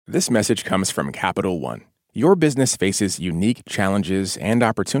This message comes from Capital One. Your business faces unique challenges and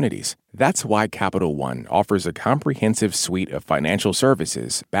opportunities. That's why Capital One offers a comprehensive suite of financial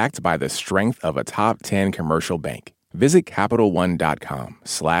services backed by the strength of a top 10 commercial bank. Visit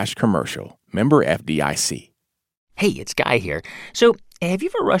CapitalOne.com/commercial. Member FDIC. Hey, it's Guy here. So, have you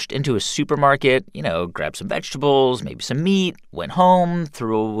ever rushed into a supermarket, grabbed some vegetables, maybe some meat, went home,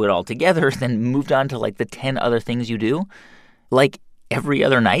 threw it all together, then moved on to like the 10 other things you do? Like every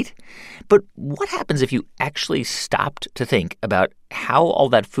other night? But what happens if you actually stopped to think about how all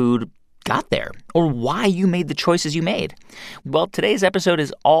that food got there or why you made the choices you made? Well, today's episode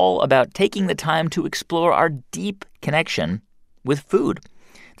is all about taking the time to explore our deep connection with food.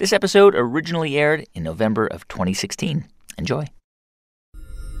 This episode originally aired in November of 2016. Enjoy.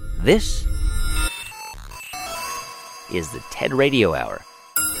 This is the TED Radio Hour.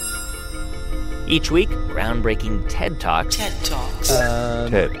 Each week, groundbreaking TED Talks. TED Talks.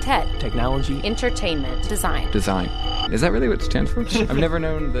 TED. Technology. Entertainment. Design. Is that really what it stands for? I've never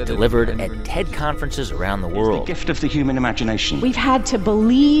known that. Delivered at TED conferences around the world. It's the gift of the human imagination. We've had to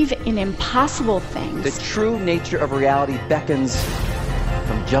believe in impossible things. The true nature of reality beckons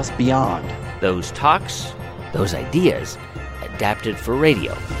from just beyond. Those talks, those ideas, adapted for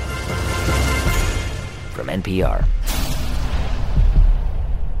radio. From NPR.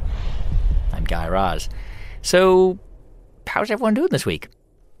 I'm Guy Raz. So, how's everyone doing this week?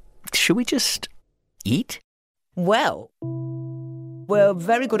 Should we just eat? Well, we're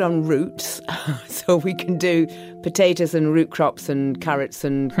very good on roots, so we can do potatoes and root crops and carrots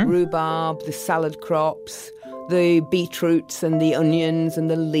and rhubarb, the salad crops, the beetroots and the onions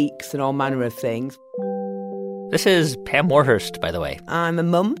and the leeks and all manner of things. This is Pam Warhurst, by the way. I'm a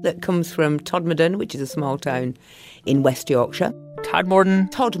mum that comes from Todmorden, which is a small town in West Yorkshire.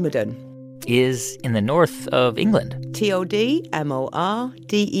 Todmorden Todmorden is in the north of England. Todmorden.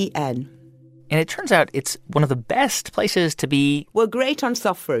 And it turns out it's one of the best places to be. We're great on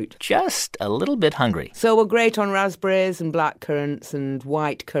soft fruit. Just a little bit hungry. So we're great on raspberries and black currants and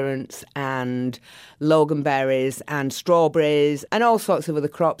white currants and loganberries and strawberries and all sorts of other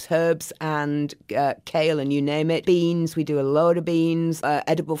crops, herbs and kale and you name it. Beans, we do a load of beans,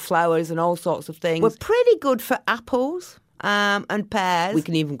 edible flowers and all sorts of things. We're pretty good for apples. And pears. We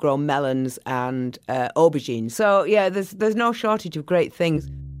can even grow melons and aubergines. So, yeah, there's no shortage of great things.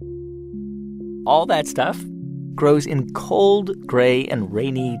 All that stuff grows in cold, gray, and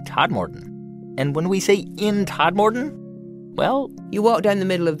rainy Todmorden. And when we say in Todmorden, well... You walk down the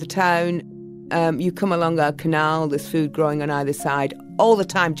middle of the town, you come along a canal, there's food growing on either side, all the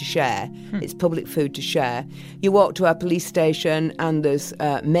time to share. It's public food to share. You walk to our police station and there's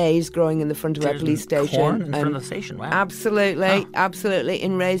maize growing in the front of our police station. Corn in front of the station, wow. Absolutely,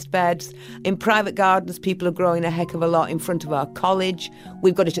 in raised beds. In private gardens, people are growing a heck of a lot in front of our college.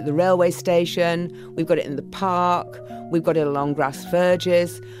 We've got it at the railway station. We've got it in the park. We've got it along grass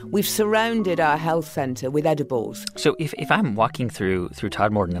verges. We've surrounded our health centre with edibles. So if I'm walking through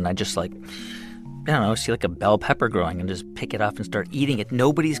Todmorden and I just see like a bell pepper growing and just pick it up and start eating it,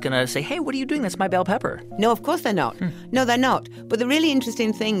 nobody's going to say, hey, what are you doing? That's my bell pepper. No, of course they're not. No, they're not. But the really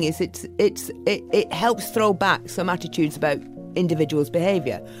interesting thing is it helps throw back some attitudes about individuals'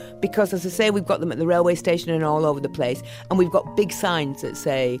 behaviour. Because, as I say, we've got them at the railway station and all over the place. And we've got big signs that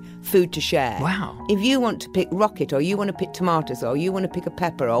say, food to share. Wow. If you want to pick rocket or you want to pick tomatoes or you want to pick a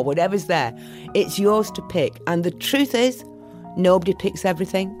pepper or whatever's there, it's yours to pick. And the truth is, nobody picks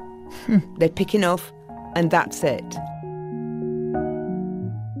everything. They pick enough, and that's it.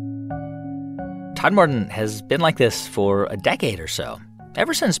 Todmorden has been like this for a decade or so,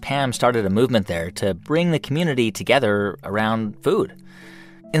 ever since Pam started a movement there to bring the community together around food.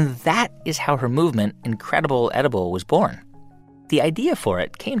 And that is how her movement, Incredible Edible, was born. The idea for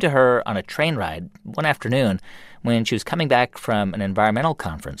it came to her on a train ride one afternoon when she was coming back from an environmental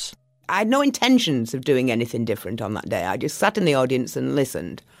conference. I had no intentions of doing anything different on that day. I just sat in the audience and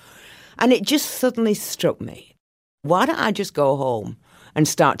listened. And it just suddenly struck me. Why don't I just go home and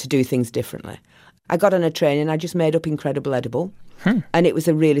start to do things differently? I got on a train and I just made up Incredible Edible. And it was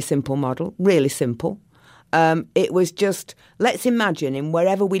a really simple model, really simple. It was just, let's imagine in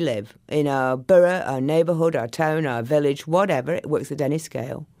wherever we live, in our borough, our neighbourhood, our town, our village, whatever, it works at any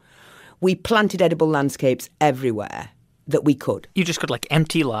scale. We planted edible landscapes everywhere that we could. You just could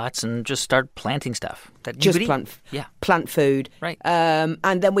empty lots and just start planting stuff. Plant food. Right.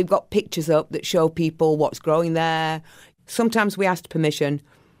 And then we've got pictures up that show people what's growing there. Sometimes we asked permission.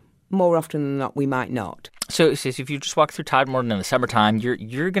 More often than not, we might not. So if you just walk through Todmorden in the summertime,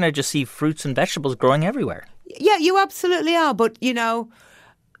 you're going to just see fruits and vegetables growing everywhere. Yeah, you absolutely are. But,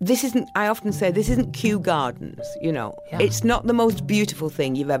 I often say, this isn't Kew Gardens, you know. Yeah. It's not the most beautiful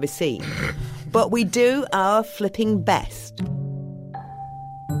thing you've ever seen. But we do our flipping best.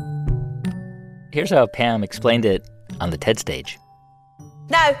 Here's how Pam explained it on the TED stage.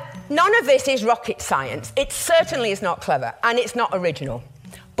 Now, none of this is rocket science. It certainly is not clever, and it's not original.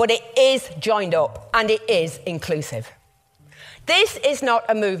 But it is joined up, and it is inclusive. This is not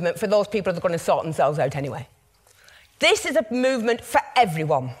a movement for those people that are going to sort themselves out anyway. This is a movement for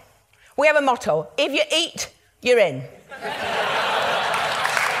everyone. We have a motto: if you eat, you're in.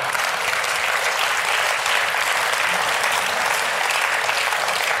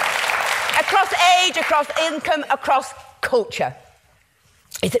 Across age, across income, across culture.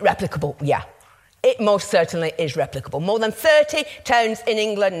 Is it replicable? Yeah. It most certainly is replicable. More than 30 towns in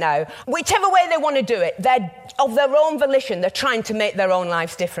England now. Whichever way they want to do it, they're of their own volition, they're trying to make their own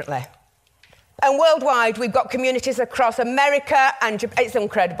lives differently. And worldwide, we've got communities across America and Japan. It's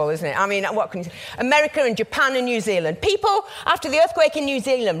incredible, isn't it? I mean, what can you say? America and Japan and New Zealand. People, after the earthquake in New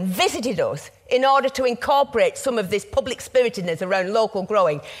Zealand, visited us in order to incorporate some of this public spiritedness around local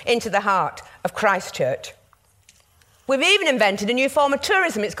growing into the heart of Christchurch. We've even invented a new form of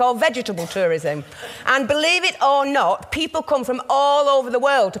tourism. It's called vegetable tourism. And believe it or not, people come from all over the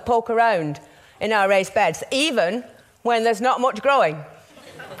world to poke around in our raised beds, even when there's not much growing.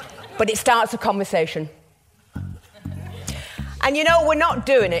 But it starts a conversation. And you know, we're not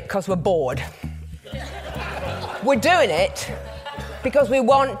doing it because we're bored. We're doing it because we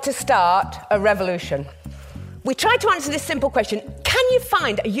want to start a revolution. We try to answer this simple question: can you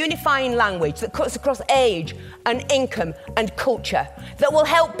find a unifying language that cuts across age and income and culture that will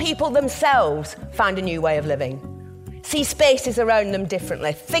help people themselves find a new way of living? See spaces around them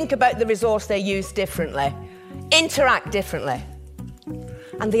differently, think about the resource they use differently, interact differently.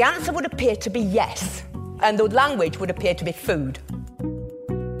 And the answer would appear to be yes, and the language would appear to be food.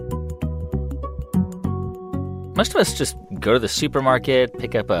 Most of us just go to the supermarket,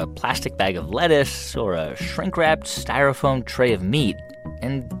 pick up a plastic bag of lettuce or a shrink-wrapped styrofoam tray of meat,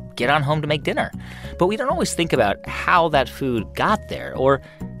 and get on home to make dinner. But we don't always think about how that food got there or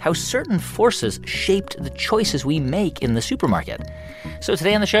how certain forces shaped the choices we make in the supermarket. So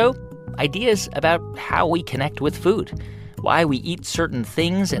today on the show, ideas about how we connect with food, why we eat certain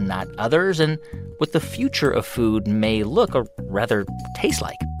things and not others, and what the future of food may look or rather taste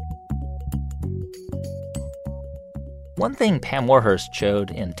like. One thing Pam Warhurst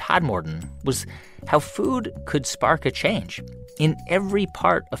showed in Todmorden was how food could spark a change in every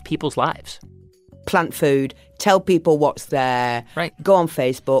part of people's lives. Plant food, tell people what's there, right. Go on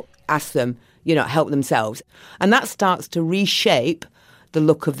Facebook, ask them, help themselves. And that starts to reshape the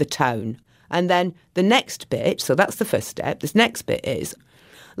look of the town. And then the next bit, so that's the first step, this next bit is,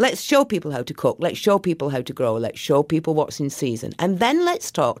 let's show people how to cook, let's show people how to grow, let's show people what's in season. And then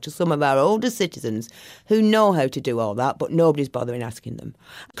let's talk to some of our older citizens who know how to do all that, but nobody's bothering asking them.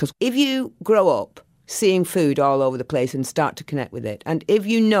 Because if you grow up seeing food all over the place and start to connect with it, and if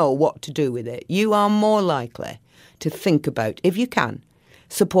you know what to do with it, you are more likely to think about, if you can,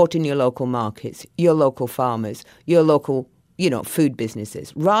 supporting your local markets, your local farmers, your local food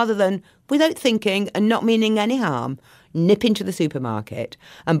businesses, rather than, without thinking and not meaning any harm, nip into the supermarket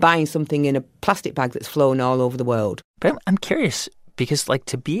and buying something in a plastic bag that's flown all over the world. But I'm curious, because,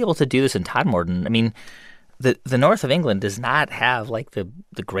 to be able to do this in Todmorden, I mean, the north of England does not have,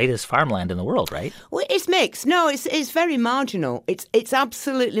 the greatest farmland in the world, right? Well, it's mixed. No, it's very marginal. It's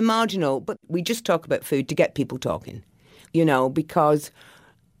absolutely marginal. But we just talk about food to get people talking, because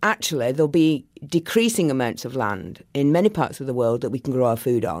actually there'll be decreasing amounts of land in many parts of the world that we can grow our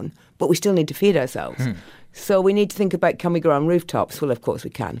food on, but we still need to feed ourselves. So we need to think about, can we grow on rooftops? Well, of course we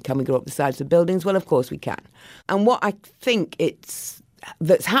can. Can we grow up the sides of buildings? Well, of course we can. And what I think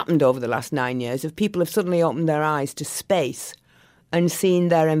that's happened over the last 9 years is people have suddenly opened their eyes to space and seen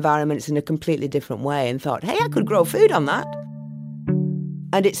their environments in a completely different way and thought, hey, I could grow food on that.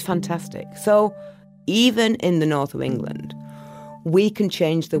 And it's fantastic. So even in the north of England, we can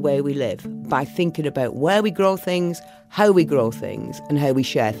change the way we live by thinking about where we grow things, how we grow things, and how we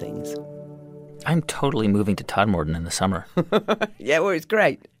share things. I'm totally moving to Todmorden in the summer. Yeah, well, it's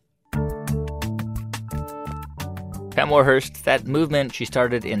great. Pam Warhurst, that movement she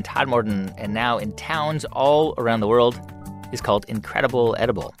started in Todmorden and now in towns all around the world is called Incredible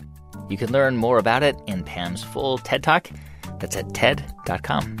Edible. You can learn more about it in Pam's full TED Talk. That's at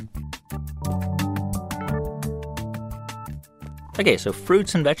TED.com. Okay, so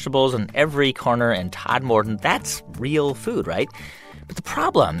fruits and vegetables on every corner in Todmorden, that's real food, right? But the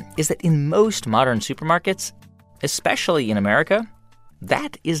problem is that in most modern supermarkets, especially in America,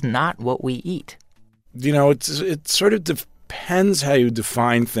 that is not what we eat. It's sort of depends how you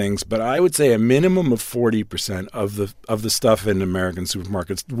define things, but I would say a minimum of 40% of the stuff in American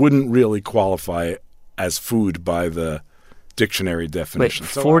supermarkets wouldn't really qualify as food by the dictionary definition.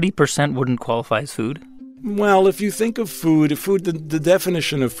 Wait, 40% wouldn't qualify as food? Well, if you think of food, the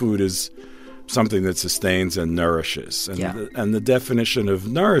definition of food is something that sustains and nourishes. And the definition of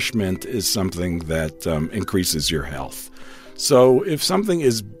nourishment is something that increases your health. So if something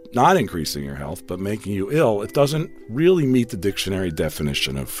is not increasing your health but making you ill, it doesn't really meet the dictionary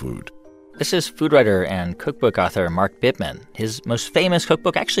definition of food. This is food writer and cookbook author Mark Bittman. His most famous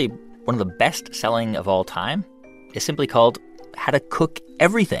cookbook, actually one of the best-selling of all time, is simply called How to Cook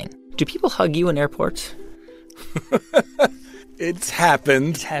Everything. Do people hug you in airports? It's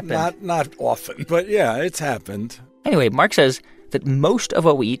happened. Not often, but yeah, it's happened. Anyway, Mark says that most of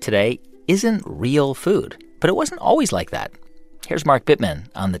what we eat today isn't real food, but it wasn't always like that. Here's Mark Bittman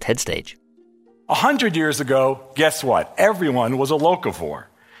on the TED stage. 100 years ago, guess what? Everyone was a locavore.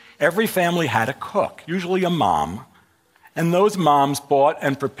 Every family had a cook, usually a mom, and those moms bought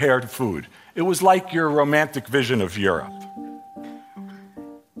and prepared food. It was like your romantic vision of Europe.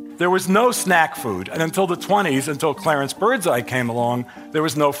 There was no snack food, and until the 1920s, until Clarence Birdseye came along, there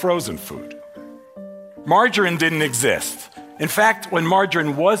was no frozen food. Margarine didn't exist. In fact, when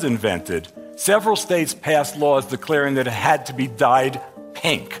margarine was invented, several states passed laws declaring that it had to be dyed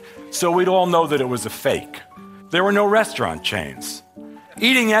pink, so we'd all know that it was a fake. There were no restaurant chains.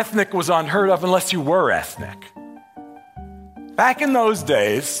 Eating ethnic was unheard of unless you were ethnic. Back in those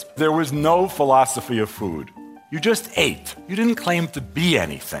days, there was no philosophy of food. You just ate. You didn't claim to be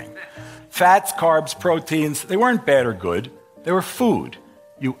anything. Fats, carbs, proteins, they weren't bad or good. They were food.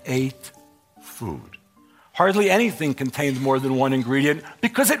 You ate food. Hardly anything contained more than one ingredient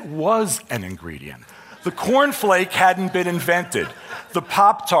because it was an ingredient. The cornflake hadn't been invented. The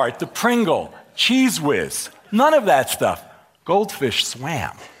Pop-Tart, the Pringle, Cheese Whiz, none of that stuff. Goldfish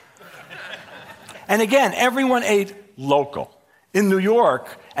swam. And again, everyone ate local. In New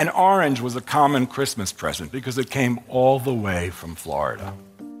York, an orange was a common Christmas present because it came all the way from Florida.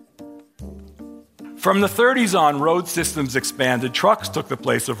 From the 30s on, road systems expanded, trucks took the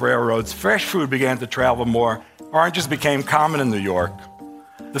place of railroads, fresh food began to travel more, oranges became common in New York.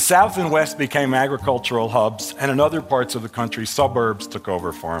 The South and West became agricultural hubs, and in other parts of the country, suburbs took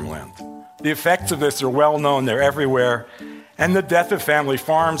over farmland. The effects of this are well known, they're everywhere, and the death of family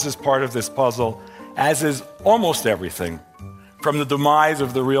farms is part of this puzzle, as is almost everything, from the demise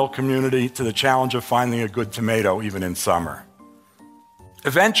of the real community to the challenge of finding a good tomato even in summer.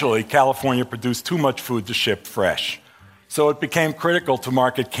 Eventually, California produced too much food to ship fresh, so it became critical to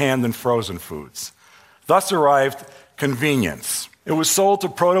market canned and frozen foods. Thus arrived convenience. It was sold to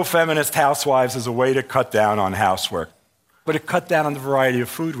proto-feminist housewives as a way to cut down on housework, but it cut down on the variety of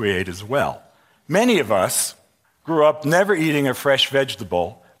food we ate as well. Many of us grew up never eating a fresh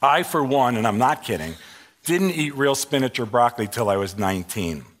vegetable. I, for one, and I'm not kidding, didn't eat real spinach or broccoli till I was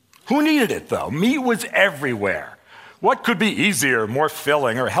 19. Who needed it, though? Meat was everywhere. What could be easier, more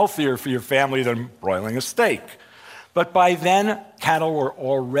filling, or healthier for your family than broiling a steak? But by then, cattle were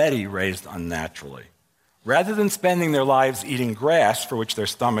already raised unnaturally. Rather than spending their lives eating grass, for which their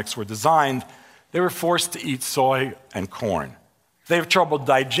stomachs were designed, they were forced to eat soy and corn. They have trouble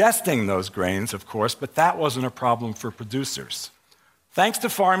digesting those grains, of course, but that wasn't a problem for producers. Thanks to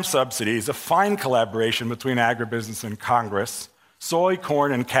farm subsidies, a fine collaboration between agribusiness and Congress, soy,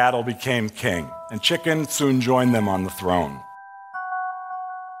 corn, and cattle became king, and chicken soon joined them on the throne.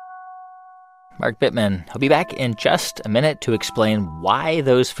 Mark Bittman, he'll be back in just a minute to explain why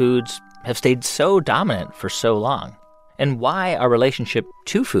those foods have stayed so dominant for so long, and why our relationship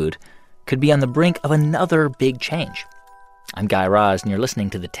to food could be on the brink of another big change. I'm Guy Raz, and you're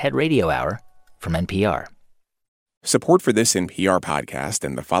listening to the TED Radio Hour from NPR. Support for this NPR podcast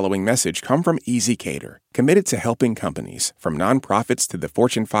and the following message come from ezCater, committed to helping companies, from nonprofits to the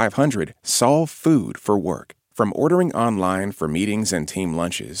Fortune 500, solve food for work. From ordering online for meetings and team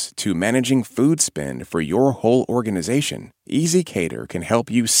lunches to managing food spend for your whole organization, ezCater can help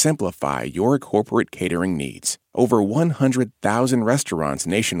you simplify your corporate catering needs. Over 100,000 restaurants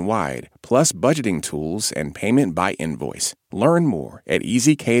nationwide, plus budgeting tools and payment by invoice. Learn more at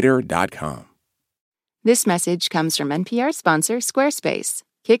ezCater.com. This message comes from NPR sponsor Squarespace.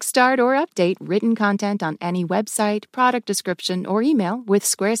 Kickstart or update written content on any website, product description, or email with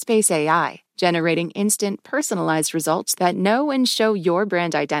Squarespace AI, generating instant, personalized results that know and show your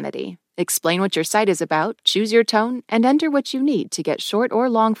brand identity. Explain what your site is about, choose your tone, and enter what you need to get short or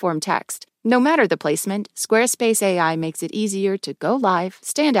long-form text. No matter the placement, Squarespace AI makes it easier to go live,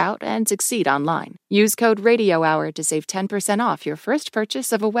 stand out, and succeed online. Use code RadioHour to save 10% off your first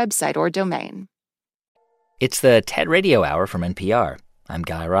purchase of a website or domain. It's the TED Radio Hour from NPR. I'm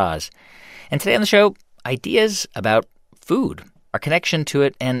Guy Raz. And today on the show, ideas about food, our connection to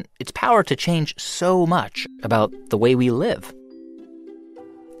it, and its power to change so much about the way we live.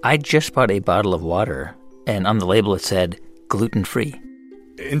 I just bought a bottle of water, and on the label it said gluten-free.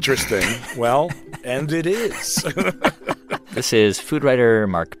 Interesting. Well, and it is. This is food writer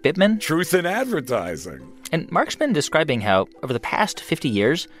Mark Bittman. Truth in advertising. And Mark's been describing how, over the past 50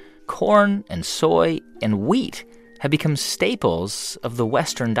 years, corn and soy and wheat have become staples of the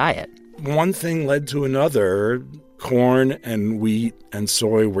Western diet. One thing led to another. Corn and wheat and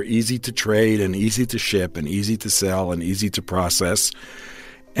soy were easy to trade and easy to ship and easy to sell and easy to process.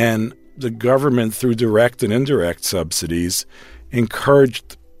 And the government, through direct and indirect subsidies,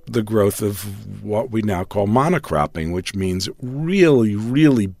 encouraged the growth of what we now call monocropping, which means really,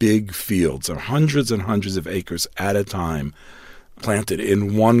 really big fields, hundreds and hundreds of acres at a time, planted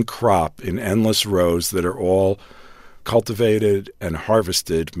in one crop in endless rows that are all cultivated and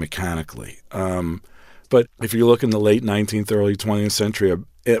harvested mechanically. But if you look in the late 19th, early 20th century,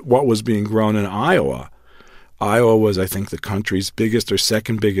 at what was being grown in Iowa was, I think, the country's biggest or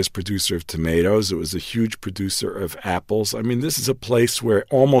second biggest producer of tomatoes. It was a huge producer of apples. I mean, this is a place where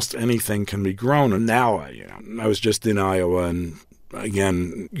almost anything can be grown. And now, I was just in Iowa, and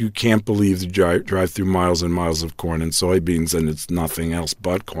again, you can't believe the drive through miles and miles of corn and soybeans, and it's nothing else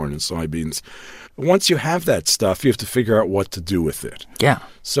but corn and soybeans. Once you have that stuff, you have to figure out what to do with it. Yeah.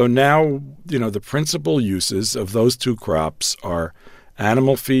 So now, the principal uses of those two crops are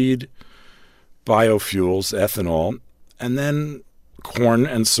animal feed, biofuels, ethanol, and then corn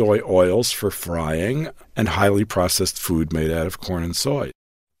and soy oils for frying, and highly processed food made out of corn and soy.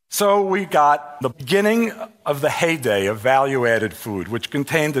 So we got the beginning of the heyday of value-added food, which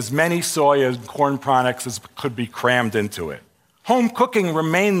contained as many soy and corn products as could be crammed into it. Home cooking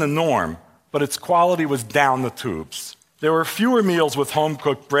remained the norm, but its quality was down the tubes. There were fewer meals with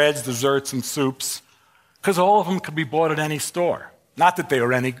home-cooked breads, desserts, and soups, because all of them could be bought at any store. Not that they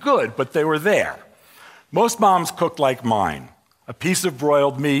were any good, but they were there. Most moms cooked like mine: a piece of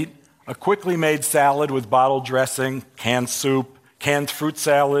broiled meat, a quickly made salad with bottled dressing, canned soup, canned fruit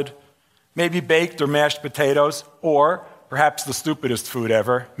salad, maybe baked or mashed potatoes, or, perhaps the stupidest food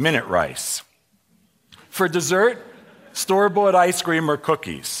ever, minute rice. For dessert, store-bought ice cream or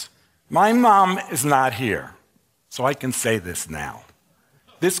cookies. My mom is not here, so I can say this now.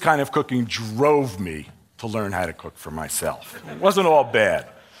 This kind of cooking drove me to learn how to cook for myself. It wasn't all bad.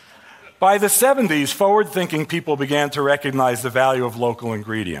 By the 70s, forward-thinking people began to recognize the value of local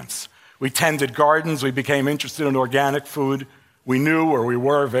ingredients. We tended gardens, we became interested in organic food, we knew or we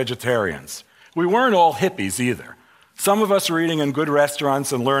were vegetarians. We weren't all hippies either. Some of us were eating in good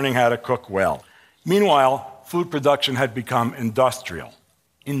restaurants and learning how to cook well. Meanwhile, food production had become industrial.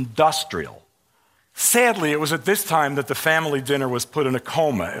 Sadly, it was at this time that the family dinner was put in a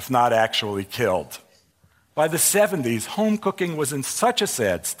coma, if not actually killed. By the 70s, home cooking was in such a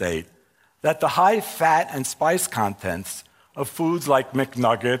sad state that the high fat and spice contents of foods like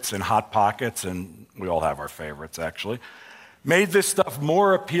McNuggets and Hot Pockets, and we all have our favorites actually, made this stuff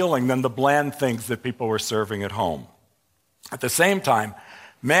more appealing than the bland things that people were serving at home. At the same time,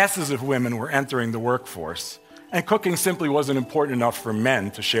 masses of women were entering the workforce, and cooking simply wasn't important enough for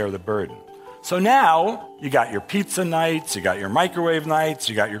men to share the burden. So now, you got your pizza nights, you got your microwave nights,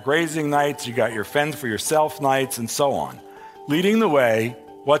 you got your grazing nights, you got your fend for yourself nights, and so on. Leading the way,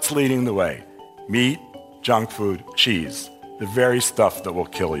 what's leading the way? Meat, junk food, cheese, the very stuff that will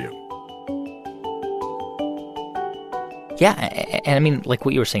kill you. Yeah, and I mean, like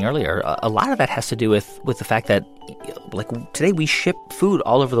what you were saying earlier, a lot of that has to do with the fact that, like, today we ship food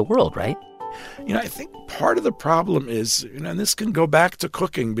all over the world, right? I think part of the problem is, and this can go back to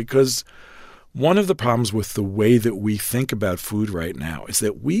cooking, because one of the problems with the way that we think about food right now is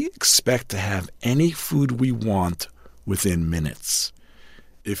that we expect to have any food we want within minutes.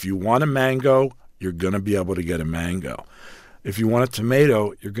 If you want a mango, you're going to be able to get a mango. If you want a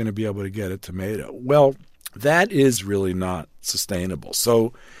tomato, you're going to be able to get a tomato. Well, that is really not sustainable.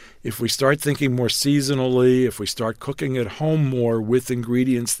 So if we start thinking more seasonally, if we start cooking at home more with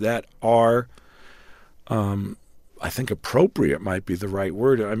ingredients that are, I think appropriate might be the right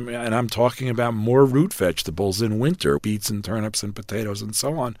word. And I'm talking about more root vegetables in winter, beets and turnips and potatoes and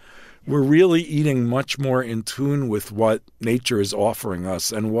so on. We're really eating much more in tune with what nature is offering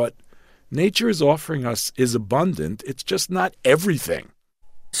us. And what nature is offering us is abundant. It's just not everything.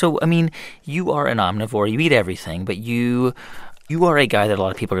 So, I mean, you are an omnivore. You eat everything, but you are a guy that a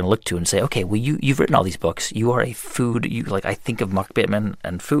lot of people are going to look to and say, okay, well, you've written all these books. You are a food, I think of Mark Bittman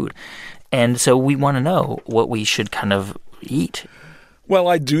and food. And so we want to know what we should kind of eat. Well,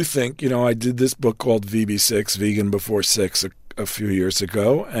 I do think, I did this book called VB6, Vegan Before 6, a few years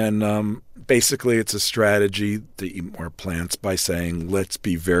ago, and basically it's a strategy to eat more plants by saying, let's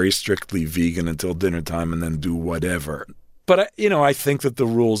be very strictly vegan until dinner time and then do whatever. But, I think that the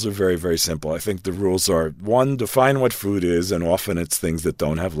rules are very, very simple. I think the rules are, one, define what food is, and often it's things that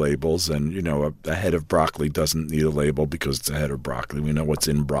don't have labels. And, a head of broccoli doesn't need a label because it's a head of broccoli. We know what's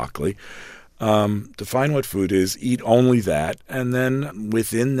in broccoli. Define what food is, eat only that, and then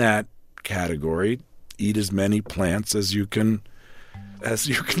within that category, eat as many plants as you can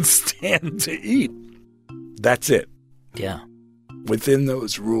stand to eat. That's it. Yeah. Within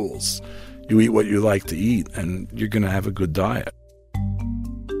those rules, you eat what you like to eat, and you're going to have a good diet.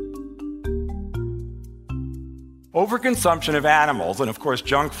 Overconsumption of animals, and of course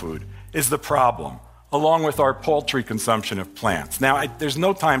junk food, is the problem, along with our paltry consumption of plants. Now, there's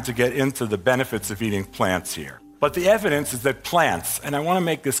no time to get into the benefits of eating plants here. But the evidence is that plants, and I want to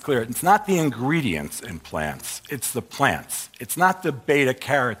make this clear, it's not the ingredients in plants, it's the plants. It's not the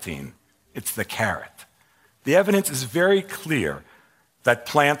beta-carotene, it's the carrot. The evidence is very clear that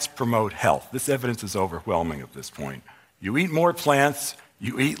plants promote health. This evidence is overwhelming at this point. You eat more plants,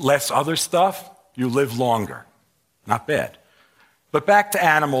 you eat less other stuff, you live longer. Not bad. But back to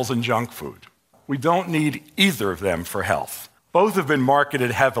animals and junk food. We don't need either of them for health. Both have been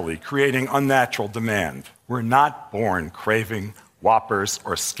marketed heavily, creating unnatural demand. We're not born craving Whoppers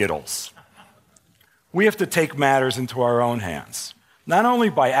or Skittles. We have to take matters into our own hands, not only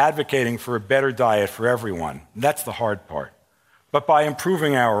by advocating for a better diet for everyone, that's the hard part, but by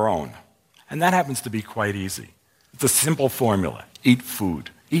improving our own. And that happens to be quite easy. It's a simple formula. Eat food.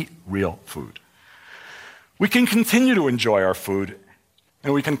 Eat real food. We can continue to enjoy our food,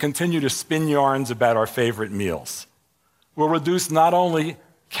 and we can continue to spin yarns about our favorite meals. We'll reduce not only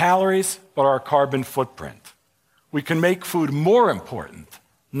calories, but our carbon footprint. We can make food more important,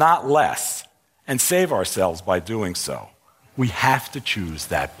 not less, and save ourselves by doing so. We have to choose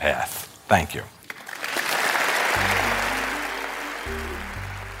that path. Thank you.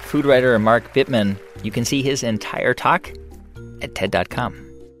 Food writer Mark Bittman. You can see his entire talk at TED.com.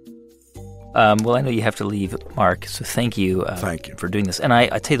 Well, I know you have to leave, Mark, so thank you. Thank you for doing this. And I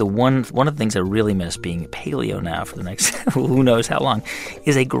tell you, one of the things I really miss being paleo now for the next who knows how long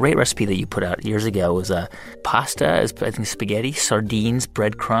is a great recipe that you put out years ago. It was pasta, I think spaghetti, sardines,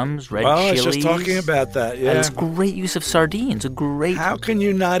 breadcrumbs, red chilies. I was just talking about that, yeah. And it's great use of sardines. How can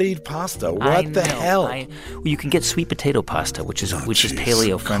you not eat pasta? What the hell? Well, you can get sweet potato pasta, which is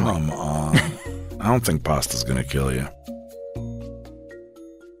paleo friendly. Come on. I don't think pasta's going to kill you.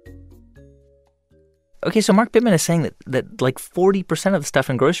 Okay, so Mark Bittman is saying that like 40% of the stuff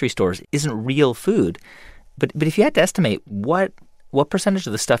in grocery stores isn't real food. But if you had to estimate, what percentage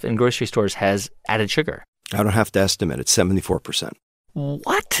of the stuff in grocery stores has added sugar? I don't have to estimate. It's 74%.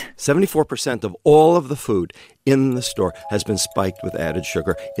 What? 74% of all of the food in the store has been spiked with added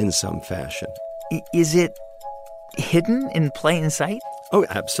sugar in some fashion. Is it hidden in plain sight? Oh,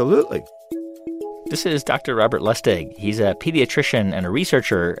 absolutely. This is Dr. Robert Lustig. He's a pediatrician and a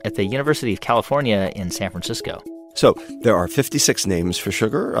researcher at the University of California in San Francisco. So there are 56 names for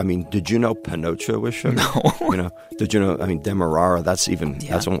sugar. I mean, did you know Pinocho was sugar? No. Did you know, Demerara, that's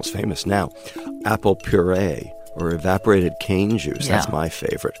almost famous now. Apple puree or evaporated cane juice, that's my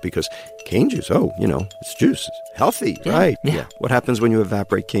favorite because cane juice, it's juice. It's healthy, right? Yeah. What happens when you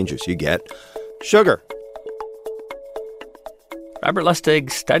evaporate cane juice? You get sugar. Robert Lustig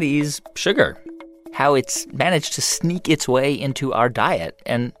studies sugar, how it's managed to sneak its way into our diet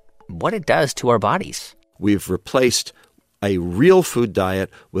and what it does to our bodies. We've replaced a real food diet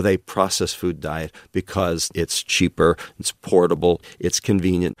with a processed food diet because it's cheaper, it's portable, it's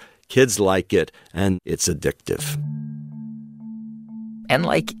convenient, kids like it, and it's addictive. And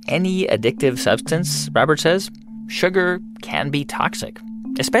like any addictive substance, Robert says, sugar can be toxic,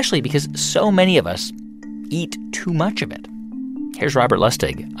 especially because so many of us eat too much of it. Here's Robert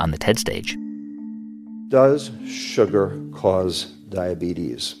Lustig on the TED stage. Does sugar cause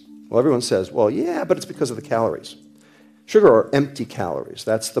diabetes? Well, everyone says, well, yeah, but it's because of the calories. Sugar are empty calories.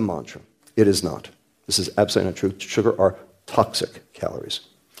 That's the mantra. It is not. This is absolutely not true. Sugar are toxic calories.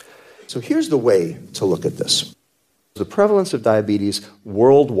 So here's the way to look at this. The prevalence of diabetes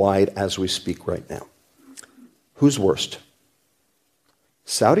worldwide as we speak right now. Who's worst?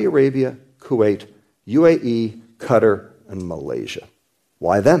 Saudi Arabia, Kuwait, UAE, Qatar, and Malaysia.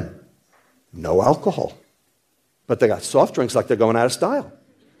 Why them? No alcohol. But they got soft drinks like they're going out of style.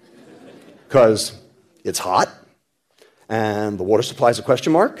 Because it's hot, and the water supply is a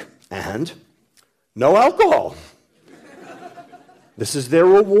question mark, and no alcohol. This is their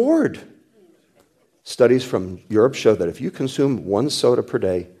reward. studies from Europe show that if you consume 1 soda per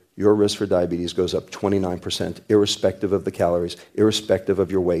day, your risk for diabetes goes up 29%, irrespective of the calories, irrespective of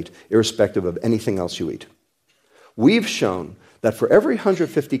your weight, irrespective of anything else you eat. We've shown that for every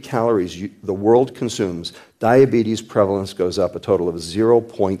 150 calories the world consumes, diabetes prevalence goes up a total of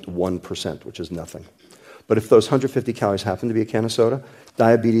 0.1%, which is nothing. But if those 150 calories happen to be a can of soda,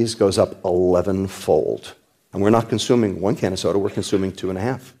 diabetes goes up 11-fold. And we're not consuming 1 can of soda, we're consuming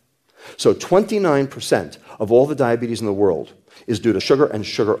 2.5. So 29% of all the diabetes in the world is due to sugar and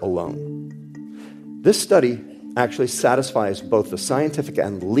sugar alone. This study actually satisfies both the scientific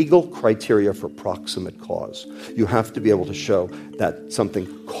and legal criteria for proximate cause. You have to be able to show that something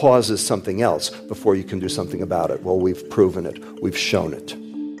causes something else before you can do something about it. Well, we've proven it. We've shown it.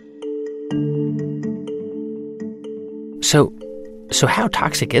 So how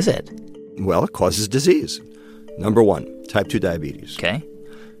toxic is it? Well, it causes disease. Number 1, type 2 diabetes. Okay.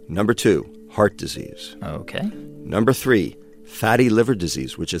 Number 2, heart disease. Okay. Number 3, fatty liver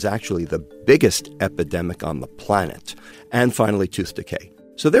disease, which is actually the biggest epidemic on the planet. And finally, tooth decay.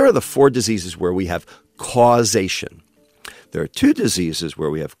 So there are the 4 diseases where we have causation. There are 2 diseases where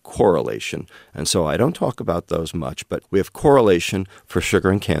we have correlation, and so I don't talk about those much, but we have correlation for sugar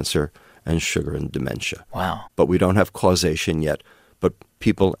and cancer and sugar and dementia. Wow. But we don't have causation yet, but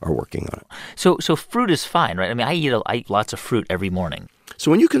people are working on it. So fruit is fine, right? I mean, I eat lots of fruit every morning. So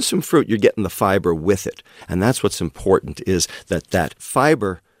when you consume fruit, you're getting the fiber with it. And that's what's important, is that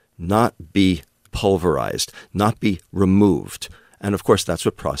fiber not be pulverized, not be removed. And of course, that's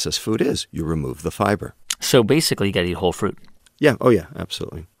what processed food is. You remove the fiber. So basically, you got to eat whole fruit. Yeah. Oh, yeah,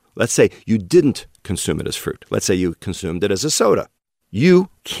 absolutely. Let's say you didn't consume it as fruit. Let's say you consumed it as a soda. You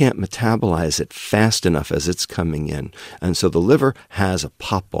can't metabolize it fast enough as it's coming in. And so the liver has a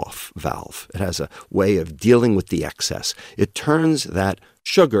pop-off valve. It has a way of dealing with the excess. It turns that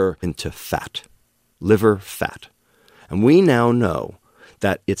sugar into fat, liver fat. And we now know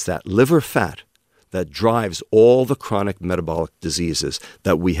that it's that liver fat that drives all the chronic metabolic diseases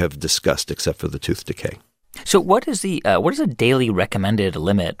that we have discussed, except for the tooth decay. So what is a daily recommended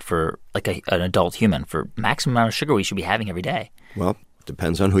limit for like an adult human for maximum amount of sugar we should be having every day? Well, it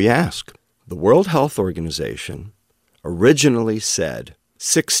depends on who you ask. The World Health Organization originally said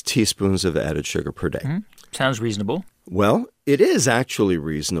 6 teaspoons of added sugar per day. Mm-hmm. Sounds reasonable. Well, it is actually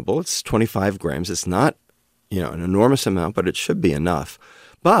reasonable. It's 25 grams. It's not, an enormous amount, but it should be enough.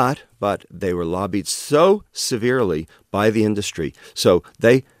 But they were lobbied so severely by the industry, so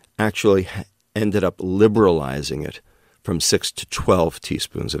they actually ended up liberalizing it from 6 to 12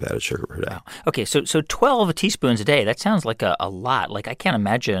 teaspoons of added sugar per day. Wow. Okay, so 12 teaspoons a day, that sounds like a lot. Like, I can't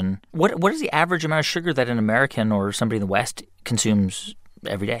imagine. What is the average amount of sugar that an American or somebody in the West consumes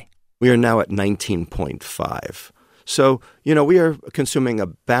every day? We are now at 19.5. So, we are consuming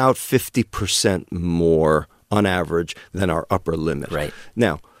about 50% more on average than our upper limit. Right.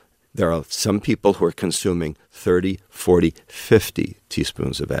 Now, there are some people who are consuming 30, 40, 50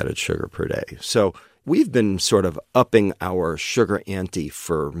 teaspoons of added sugar per day. So we've been sort of upping our sugar ante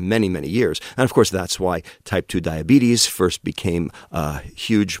for many, many years. And of course, that's why type 2 diabetes first became a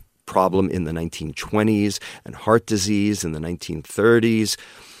huge problem in the 1920s and heart disease in the 1930s.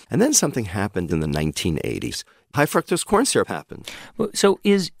 And then something happened in the 1980s. High fructose corn syrup happened. So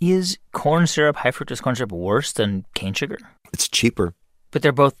is corn syrup, high fructose corn syrup, worse than cane sugar? It's cheaper. But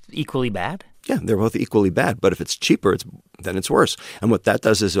they're both equally bad? Yeah, they're both equally bad. But if it's cheaper, then it's worse. And what that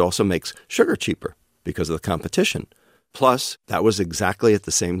does is it also makes sugar cheaper because of the competition. Plus, that was exactly at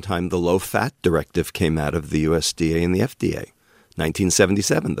the same time the low-fat directive came out of the USDA and the FDA.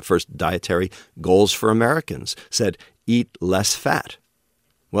 1977, the first dietary goals for Americans said, eat less fat.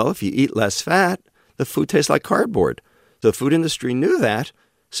 Well, if you eat less fat, the food tastes like cardboard. The food industry knew that,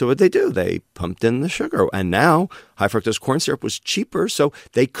 so what did they do? They pumped in the sugar. And now high fructose corn syrup was cheaper, so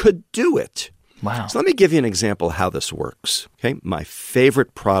they could do it. Wow. So let me give you an example of how this works. Okay, my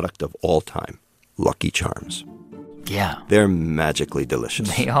favorite product of all time, Lucky Charms. Yeah. They're magically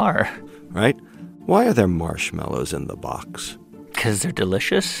delicious. They are. Right? Why are there marshmallows in the box? Because they're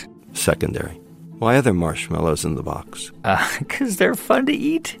delicious? Secondary. Why are there marshmallows in the box? Because they're fun to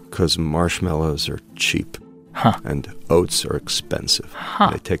eat. Because marshmallows are cheap. Huh. And oats are expensive.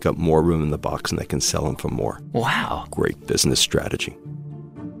 Huh. They take up more room in the box and they can sell them for more. Wow. Great business strategy.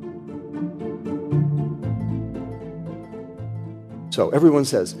 So everyone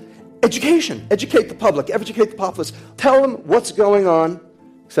says, education, educate the public, educate the populace. Tell them what's going on.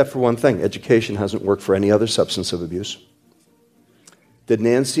 Except for one thing, education hasn't worked for any other substance of abuse. Did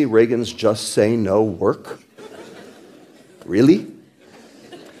Nancy Reagan's Just Say No work? Really?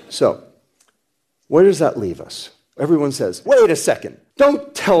 So, where does that leave us? Everyone says, wait a second,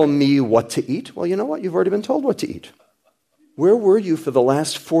 Don't tell me what to eat. Well, you know what? You've already been told what to eat. Where were you for the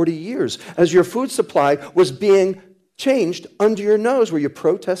last 40 years as your food supply was being changed under your nose? Were you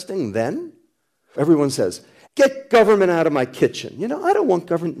protesting then? Everyone says, get government out of my kitchen. You know, I don't want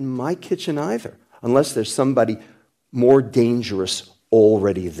government in my kitchen either, unless there's somebody more dangerous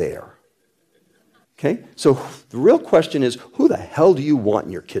already there. Okay? So the real question is, who the hell do you want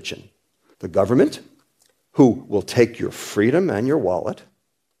in your kitchen? The government, who will take your freedom and your wallet,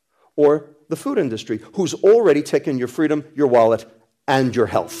 or the food industry, who's already taken your freedom, your wallet, and your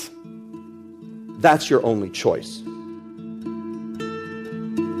health? That's your only choice.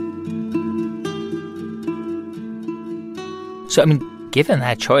 So, I mean, given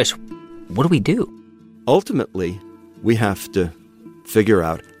that choice, what do we do? Ultimately, we have to figure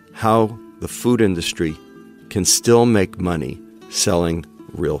out how the food industry can still make money selling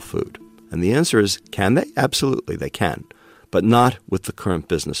real food. And the answer is, can they? Absolutely, they can, but not with the current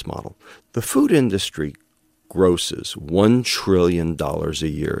business model. The food industry grosses $1 trillion a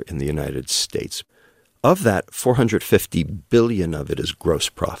year in the United States. Of that, $450 billion of it is gross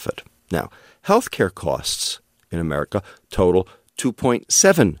profit. Now, healthcare costs in America total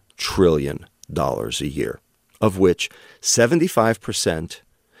 $2.7 trillion a year, of which 75%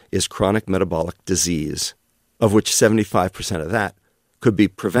 is chronic metabolic disease, of which 75% of that could be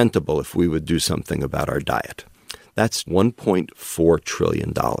preventable if we would do something about our diet. That's $1.4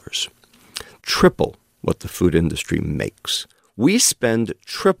 trillion, triple what the food industry makes. We spend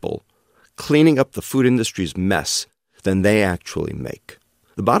triple cleaning up the food industry's mess than they actually make.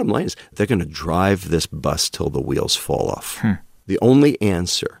 The bottom line is they're going to drive this bus till the wheels fall off. The only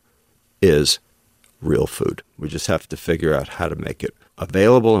answer is real food. We just have to figure out how to make it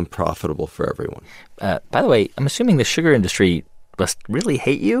available and profitable for everyone. By the way, I'm assuming the sugar industry must really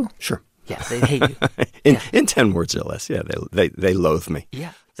hate you? Sure. Yeah, they hate you. In 10 words or less, yeah, they loathe me.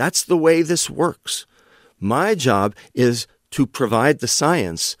 Yeah. That's the way this works. My job is to provide the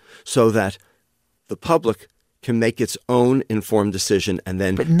science so that the public can make its own informed decision and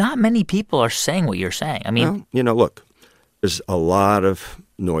then... But not many people are saying what you're saying. I mean... Well, look, there's a lot of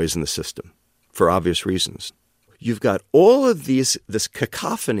noise in the system for obvious reasons. You've got all of this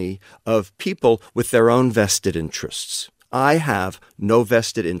cacophony of people with their own vested interests. I have no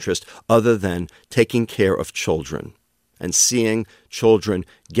vested interest other than taking care of children and seeing children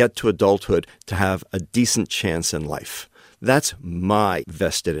get to adulthood to have a decent chance in life. That's my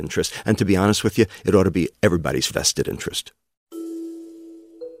vested interest. And to be honest with you, it ought to be everybody's vested interest.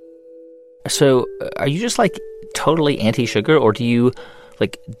 So are you just totally anti-sugar, or do you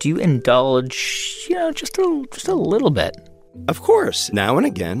indulge, just a little bit? Of course. Now and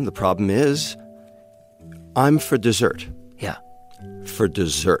again, the problem is I'm for dessert. Yeah. For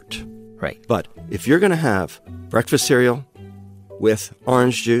dessert. Right. But if you're going to have breakfast cereal with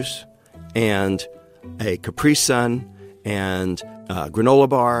orange juice and a Capri Sun and a granola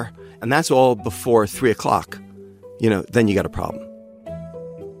bar, and that's all before 3 o'clock, then you got a problem.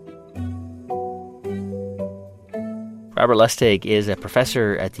 Robert Lustig is a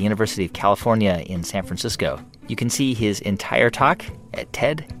professor at the University of California in San Francisco. You can see his entire talk at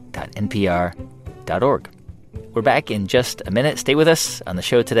ted.npr.org. We're back in just a minute. Stay with us on the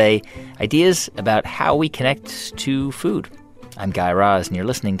show today. Ideas about how we connect to food. I'm Guy Raz, and you're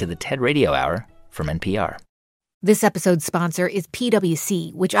listening to the TED Radio Hour from NPR. This episode's sponsor is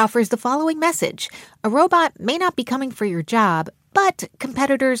PwC, which offers the following message. A robot may not be coming for your job, but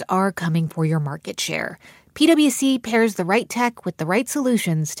competitors are coming for your market share. PwC pairs the right tech with the right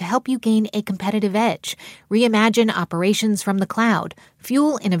solutions to help you gain a competitive edge, reimagine operations from the cloud,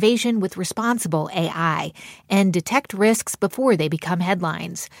 fuel innovation with responsible AI, and detect risks before they become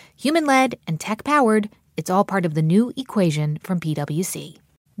headlines. Human-led and tech-powered, it's all part of the new equation from PwC.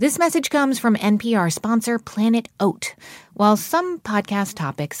 This message comes from NPR sponsor Planet Oat. While some podcast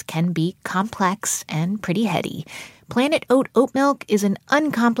topics can be complex and pretty heady, Planet Oat oat milk is an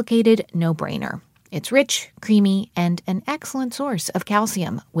uncomplicated no-brainer. It's rich, creamy, and an excellent source of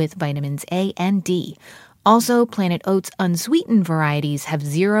calcium with vitamins A and D. Also, Planet Oat's unsweetened varieties have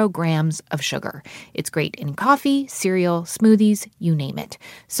 0 grams of sugar. It's great in coffee, cereal, smoothies, you name it.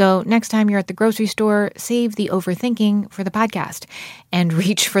 So next time you're at the grocery store, save the overthinking for the podcast and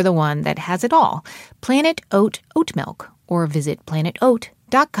reach for the one that has it all. Planet Oat oat milk, or visit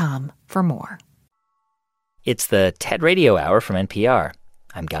planetoat.com for more. It's the TED Radio Hour from NPR.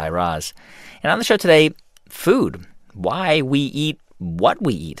 I'm Guy Raz. And on the show today, food. Why we eat what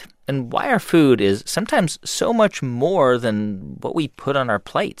we eat. And why our food is sometimes so much more than what we put on our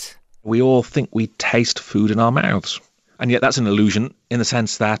plates. We all think we taste food in our mouths. And yet that's an illusion in the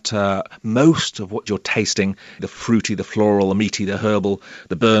sense that most of what you're tasting, the fruity, the floral, the meaty, the herbal,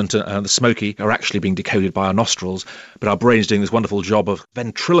 the burnt and the smoky, are actually being decoded by our nostrils. But our brain is doing this wonderful job of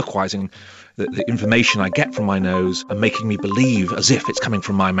ventriloquizing the information I get from my nose and making me believe as if it's coming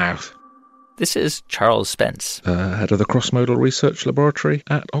from my mouth. This is Charles Spence, head of the Cross-Modal Research Laboratory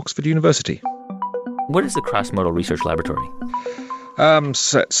at Oxford University. What is the Cross-Modal Research Laboratory?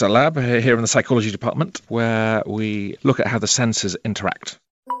 So it's a lab here in the psychology department where we look at how the senses interact.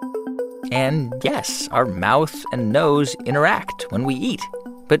 And yes, our mouth and nose interact when we eat,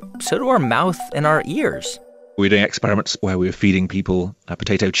 but so do our mouth and our ears. We're doing experiments where we were feeding people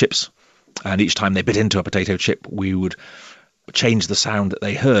potato chips, and each time they bit into a potato chip, we would change the sound that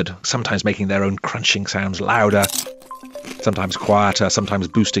they heard, sometimes making their own crunching sounds louder, sometimes quieter, sometimes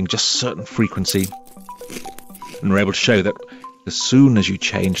boosting just certain frequency. And we're able to show that as soon as you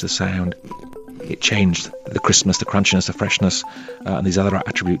change the sound, it changed the crispness, the crunchiness, the freshness, and these other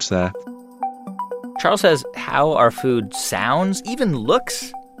attributes there. Charles says how our food sounds, even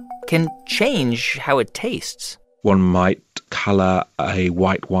looks, can change how it tastes. One might colour a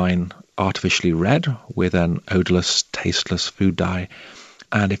white wine artificially red with an odourless, tasteless food dye.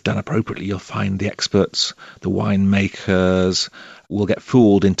 And if done appropriately, you'll find the experts, the winemakers, will get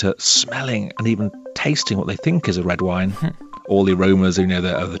fooled into smelling and even tasting what they think is a red wine. All the aromas,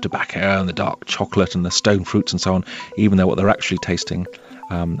 the tobacco and the dark chocolate and the stone fruits and so on, even though what they're actually tasting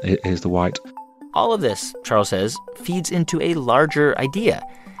is the white. All of this, Charles says, feeds into a larger idea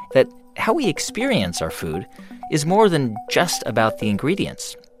that how we experience our food is more than just about the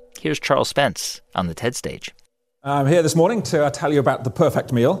ingredients. Here's Charles Spence on the TED stage. I'm here this morning to tell you about the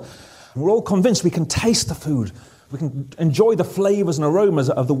perfect meal. We're all convinced we can taste the food. We can enjoy the flavours and aromas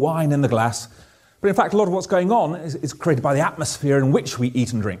of the wine in the glass. But in fact, a lot of what's going on is created by the atmosphere in which we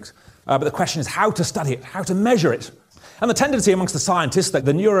eat and drink. But the question is how to study it, how to measure it. And the tendency amongst the scientists, the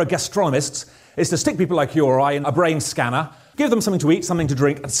neurogastronomists, is to stick people like you or I in a brain scanner, give them something to eat, something to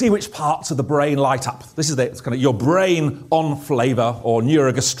drink, and see which parts of the brain light up. This is it's kind of your brain on flavour or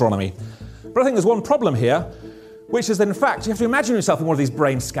neurogastronomy. But I think there's one problem here, which is that, in fact, you have to imagine yourself in one of these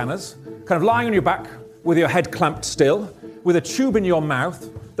brain scanners, kind of lying on your back with your head clamped still, with a tube in your mouth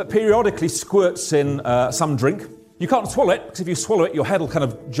that periodically squirts in some drink. You can't swallow it, because if you swallow it, your head will kind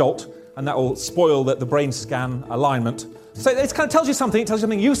of jolt, and that will spoil the brain scan alignment. So it kind of tells you something, it tells you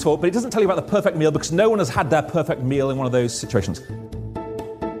something useful, but it doesn't tell you about the perfect meal, because no one has had their perfect meal in one of those situations.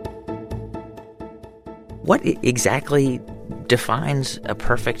 What exactly defines a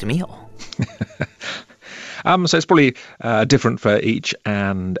perfect meal? So it's probably different for each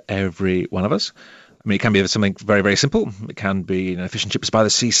and every one of us. I mean, it can be something very, very simple. It can be fish and chips by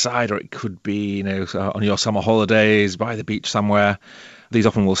the seaside, or it could be on your summer holidays by the beach somewhere. These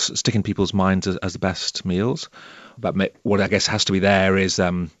often will stick in people's minds as the best meals. But what I guess has to be there is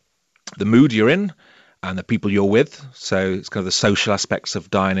the mood you're in and the people you're with. So it's kind of the social aspects of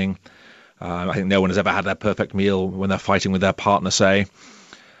dining. I think no one has ever had their perfect meal when they're fighting with their partner, say.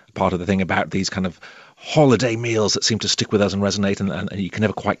 Part of the thing about these kind of holiday meals that seem to stick with us and resonate and you can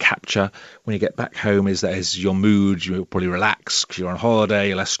never quite capture when you get back home is your mood. You're probably relaxed because you're on holiday,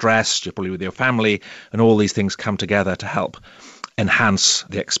 you're less stressed, you're probably with your family, and all these things come together to help enhance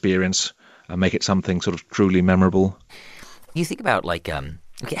the experience and make it something sort of truly memorable. You think about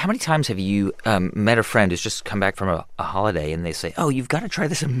how many times have you met a friend who's just come back from a holiday and they say, oh, you've got to try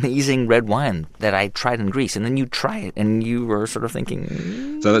this amazing red wine that I tried in Greece, and then you try it and you were sort of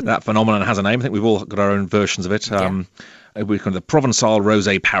thinking... So that phenomenon has a name. I think we've all got our own versions of it. We call it the Provençal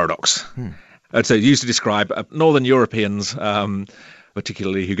Rosé paradox. So it used to describe Northern Europeans,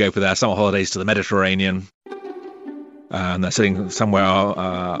 particularly who go for their summer holidays to the Mediterranean, and they're sitting somewhere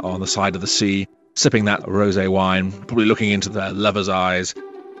on the side of the sea, sipping that rosé wine, probably looking into their lover's eyes.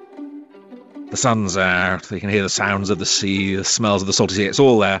 The sun's there, they can hear the sounds of the sea, the smells of the salty sea, it's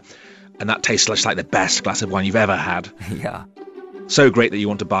all there. And that tastes just like the best glass of wine you've ever had. Yeah. So great that you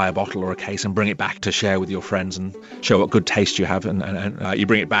want to buy a bottle or a case and bring it back to share with your friends and show what good taste you have. And you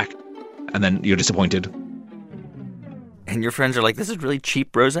bring it back, and then you're disappointed. And your friends are like, this is really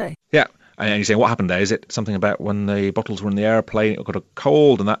cheap rosé. Yeah. And you say, what happened there? Is it something about when the bottles were in the airplane, it got a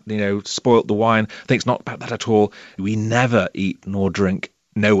cold and that, spoilt the wine? I think it's not about that at all. We never eat nor drink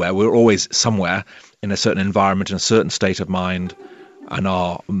nowhere. We're always somewhere in a certain environment, in a certain state of mind, and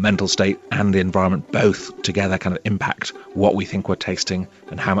our mental state and the environment both together kind of impact what we think we're tasting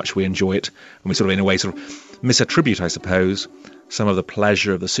and how much we enjoy it. And we sort of, in a way, sort of misattribute, I suppose, some of the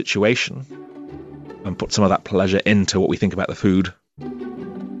pleasure of the situation and put some of that pleasure into what we think about the food.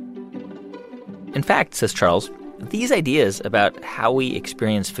 In fact, says Charles, these ideas about how we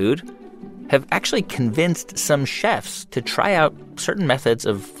experience food have actually convinced some chefs to try out certain methods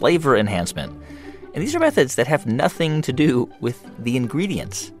of flavor enhancement. And these are methods that have nothing to do with the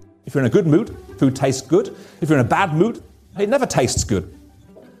ingredients. If you're in a good mood, food tastes good. If you're in a bad mood, it never tastes good.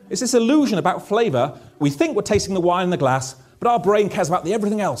 It's this illusion about flavor. We think we're tasting the wine in the glass, but our brain cares about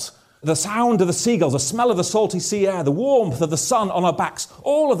everything else. The sound of the seagulls, the smell of the salty sea air, the warmth of the sun on our backs,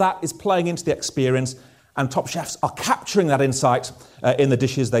 all of that is playing into the experience, and top chefs are capturing that insight in the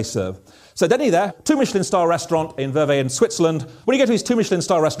dishes they serve. So Denis there, 2 Michelin star restaurant in Vevey in Switzerland. When you go to his 2 Michelin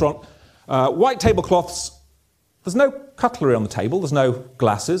star restaurant, white tablecloths, there's no cutlery on the table, there's no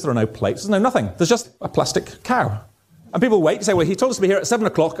glasses, there are no plates, there's no nothing. There's just a plastic cow. And people wait, say, well, he told us to be here at 7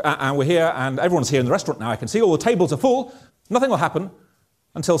 o'clock, and we're here, and everyone's here in the restaurant now. I can see all the tables are full. Nothing will happen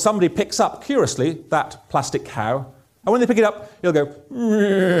until somebody picks up, curiously, that plastic cow. And when they pick it up, he'll go,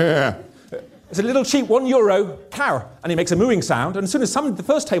 Meh. It's a little cheap €1 cow. And he makes a mooing sound. And as soon as the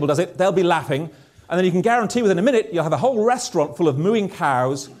first table does it, they'll be laughing. And then you can guarantee within a minute, you'll have a whole restaurant full of mooing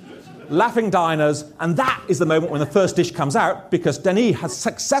cows, laughing diners. And that is the moment when the first dish comes out, because Denis has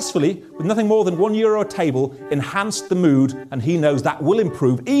successfully, with nothing more than €1 a table, enhanced the mood. And he knows that will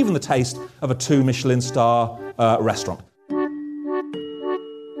improve even the taste of a 2 Michelin star restaurant.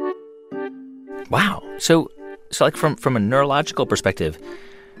 Wow. So like from a neurological perspective,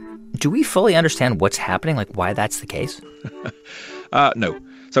 do we fully understand what's happening, like why that's the case? No.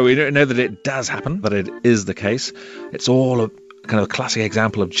 So we know that it does happen, that it is the case. It's all a kind of a classic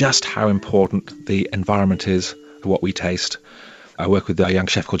example of just how important the environment is for what we taste. I work with a young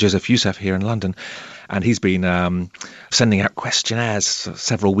chef called Joseph Youssef here in London, and he's been sending out questionnaires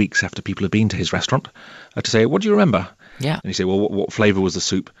several weeks after people have been to his restaurant to say, what do you remember? Yeah. And you say, well, what flavour was the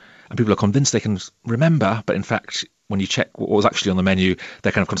soup? And people are convinced they can remember, but in fact, when you check what was actually on the menu,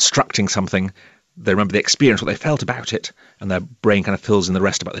 they're kind of constructing something. They remember the experience, what they felt about it, and their brain kind of fills in the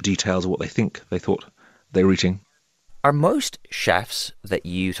rest about the details of what they think they thought they were eating. Are most chefs that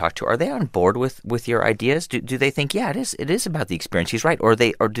you talk to, are they on board with your ideas? Do they think, yeah, it is about the experience, he's right? Or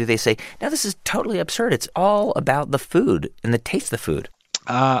do they say, no, this is totally absurd, it's all about the food and the taste of the food?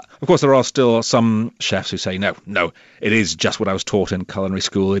 Of course, there are still some chefs who say, no, it is just what I was taught in culinary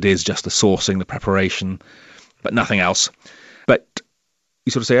school. It is just the sourcing, the preparation, but nothing else. But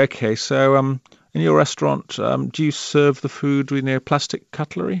you sort of say, okay, so in your restaurant, do you serve the food with plastic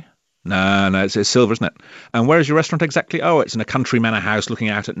cutlery? No, it's silver, isn't it? And where is your restaurant exactly? Oh, it's in a country manor house looking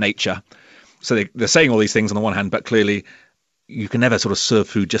out at nature. So they're saying all these things on the one hand, but clearly you can never sort of serve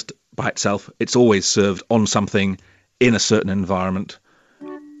food just by itself. It's always served on something in a certain environment.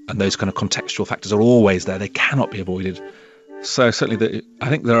 And those kind of contextual factors are always there. They cannot be avoided. So certainly I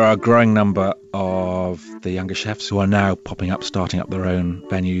think there are a growing number of the younger chefs who are now popping up, starting up their own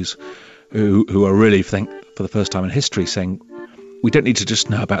venues, who are really, for the first time in history, saying, we don't need to just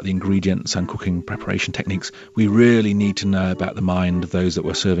know about the ingredients and cooking preparation techniques. We really need to know about the mind of those that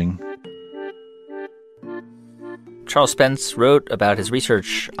we're serving. Charles Spence wrote about his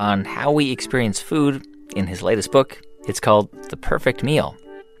research on how we experience food in his latest book. It's called The Perfect Meal.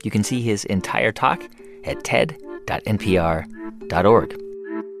 You can see his entire talk at ted.npr.org.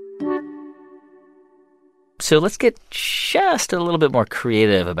 So let's get just a little bit more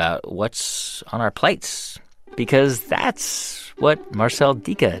creative about what's on our plates, because that's what Marcel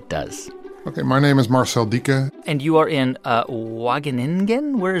Dicke does. Okay, my name is Marcel Dicke. And you are in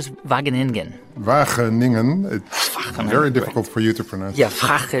Wageningen? Where's Wageningen? Wageningen. It's very difficult for you to pronounce. Yeah,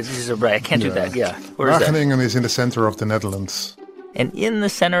 I can't do that. Yeah. Wageningen is in the center of the Netherlands. And in the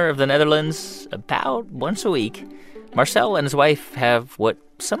center of the Netherlands, about once a week, Marcel and his wife have what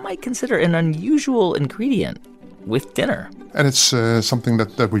some might consider an unusual ingredient with dinner. And it's something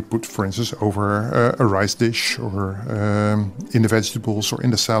that we put, for instance, over a rice dish or in the vegetables or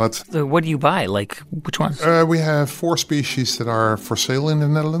in the salad. So what do you buy? Like, which ones? We have 4 species that are for sale in the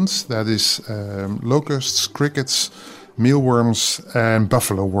Netherlands. That is locusts, crickets, mealworms, and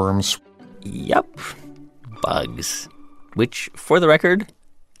buffalo worms. Yep, bugs. Which, for the record,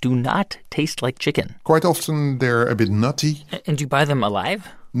 do not taste like chicken. Quite often they're a bit nutty. And do you buy them alive?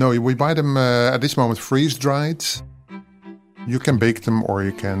 No, we buy them at this moment freeze-dried. You can bake them, or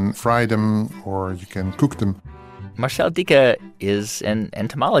you can fry them, or you can cook them. Marcel Dicke is an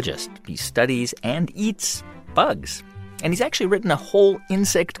entomologist. He studies and eats bugs. And he's actually written a whole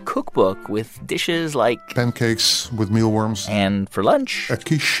insect cookbook with dishes like... pancakes with mealworms. And for lunch... a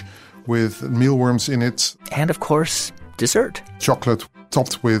quiche with mealworms in it. And, of course... dessert. Chocolate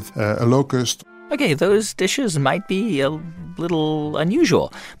topped with a locust. Okay, those dishes might be a little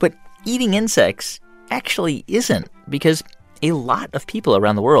unusual, but eating insects actually isn't, because a lot of people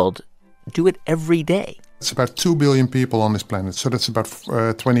around the world do it every day. It's about 2 billion people on this planet, so that's about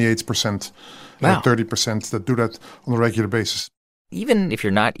 28%, Wow. 30% that do that on a regular basis. Even if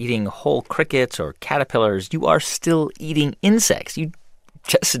you're not eating whole crickets or caterpillars, you are still eating insects. You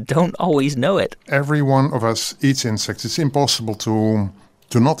just don't always know it. Every one of us eats insects. It's impossible to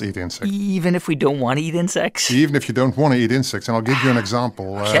not eat insects. Even if we don't want to eat insects? Even if you don't want to eat insects. And I'll give you an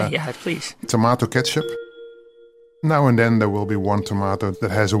example. Yeah, please. Tomato ketchup. Now and then there will be one tomato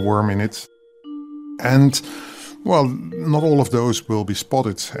that has a worm in it. And, well, not all of those will be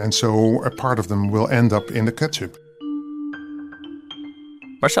spotted. And so a part of them will end up in the ketchup.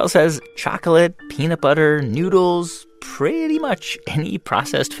 Marcel says chocolate, peanut butter, noodles, pretty much any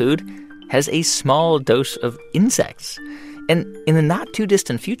processed food has a small dose of insects. And in the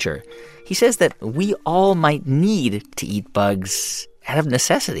not-too-distant future, he says that we all might need to eat bugs out of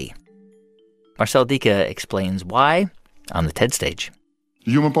necessity. Marcel Dicke explains why on the TED stage.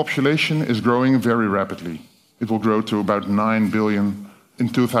 The human population is growing very rapidly. It will grow to about 9 billion in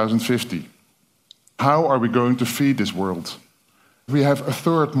 2050. How are we going to feed this world? We have a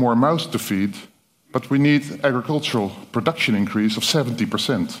third more mouths to feed, but we need agricultural production increase of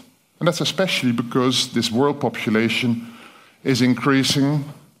 70%. And that's especially because this world population is increasing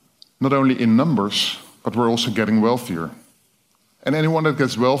not only in numbers, but we're also getting wealthier. And anyone that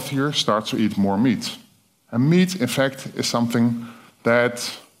gets wealthier starts to eat more meat. And meat, in fact, is something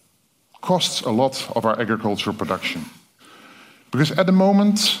that costs a lot of our agricultural production. Because at the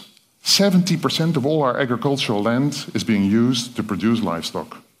moment, 70% of all our agricultural land is being used to produce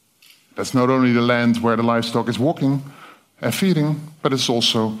livestock. That's not only the land where the livestock is walking and feeding, but it's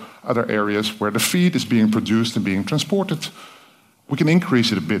also other areas where the feed is being produced and being transported. We can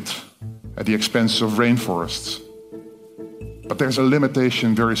increase it a bit at the expense of rainforests. But there's a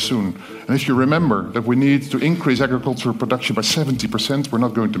limitation very soon. And if you remember that we need to increase agricultural production by 70%, we're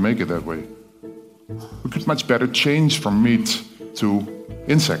not going to make it that way. We could much better change from meat to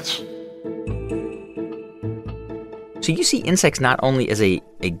insects. So you see insects not only as a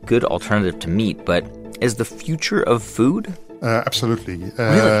good alternative to meat, but as the future of food? Absolutely.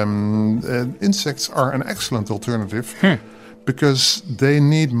 Really? Insects are an excellent alternative because they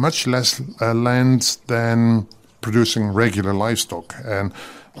need much less land than producing regular livestock. And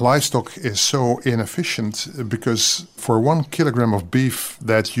livestock is so inefficient because for 1 kilogram of beef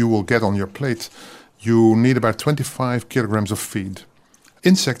that you will get on your plate, you need about 25 kilograms of feed.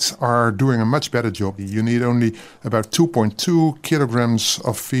 Insects are doing a much better job. You need only about 2.2 kilograms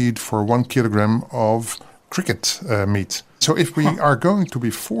of feed for 1 kilogram of cricket meat. So if we are going to be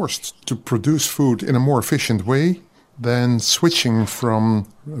forced to produce food in a more efficient way, then switching from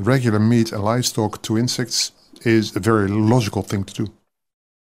regular meat and livestock to insects is a very logical thing to do.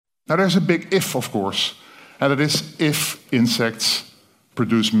 Now there's a big if, of course, and it is if insects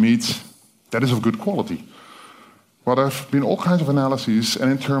produce meat that is of good quality. Well, there have been all kinds of analyses,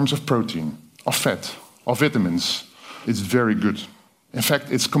 and in terms of protein, of fat, of vitamins, it's very good. In fact,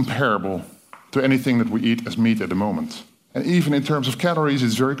 it's comparable to anything that we eat as meat at the moment. And even in terms of calories,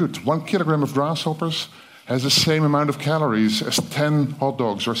 it's very good. 1 kilogram of grasshoppers has the same amount of calories as 10 hot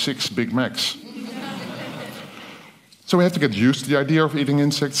dogs or 6 Big Macs. So we have to get used to the idea of eating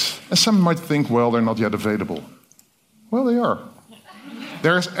insects. And some might think, well, they're not yet available. Well, they are.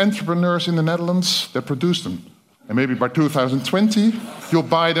 There's entrepreneurs in the Netherlands that produce them. And maybe by 2020, you'll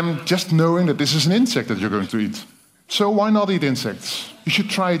buy them just knowing that this is an insect that you're going to eat. So why not eat insects? You should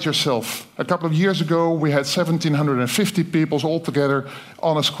try it yourself. A couple of years ago, we had 1,750 people all together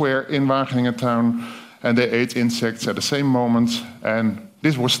on a square in Wageningen town, and they ate insects at the same moment, and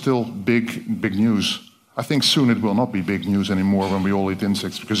this was still big news. I think soon it will not be big news anymore when we all eat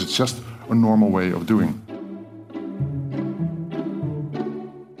insects, because it's just a normal way of doing.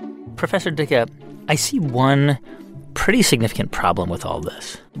 Professor Dicke, I see one pretty significant problem with all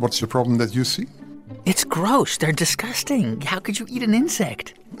this. What's the problem that you see? It's gross. They're disgusting. How could you eat an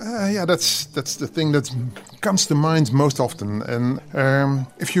insect? Yeah, that's the thing that comes to mind most often. And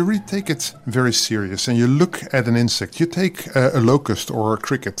if you really take it very serious and you look at an insect, you take a locust or a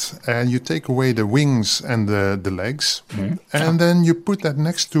cricket and you take away the wings and the legs, and then you put that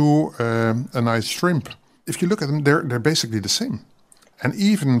next to a nice shrimp. If you look at them, they're basically the same. And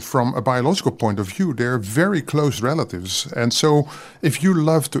even from a biological point of view, they're very close relatives. And so if you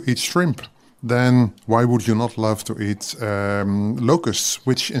love to eat shrimp, then why would you not love to eat locusts,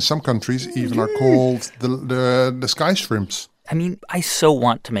 which in some countries even are called the sky shrimps? I mean, I so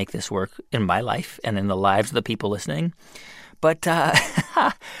want to make this work in my life and in the lives of the people listening. But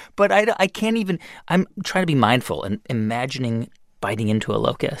I can't even. I'm trying to be mindful and imagining biting into a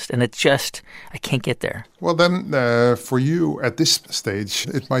locust. And it's just, I can't get there. Well, then for you at this stage,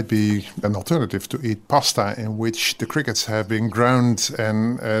 it might be an alternative to eat pasta in which the crickets have been ground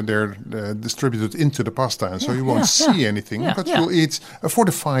and they're distributed into the pasta. And so you won't see anything, but you'll eat a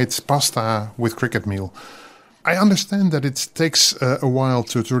fortified pasta with cricket meal. I understand that it takes a while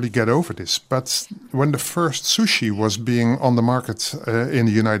to really get over this, but when the first sushi was being on the market in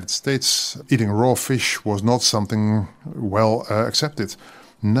the United States, eating raw fish was not something well accepted.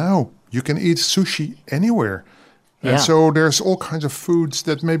 Now you can eat sushi anywhere. Yeah. And so there's all kinds of foods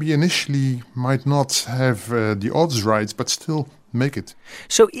that maybe initially might not have the odds right, but still make it.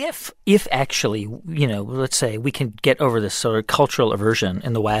 So if actually, let's say we can get over this sort of cultural aversion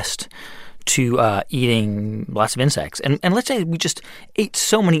in the West to eating lots of insects. And let's say we just ate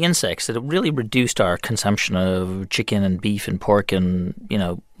so many insects that it really reduced our consumption of chicken and beef and pork and,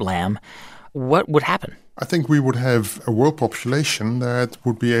 lamb. What would happen? I think we would have a world population that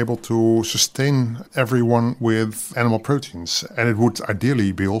would be able to sustain everyone with animal proteins. And it would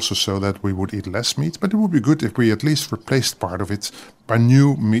ideally be also so that we would eat less meat, but it would be good if we at least replaced part of it by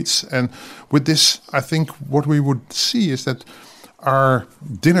new meats. And with this, I think what we would see is that our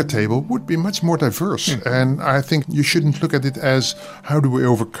dinner table would be much more diverse. And I think you shouldn't look at it as how do we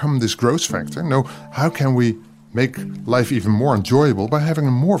overcome this growth factor? No, how can we make life even more enjoyable by having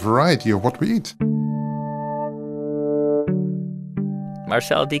a more variety of what we eat?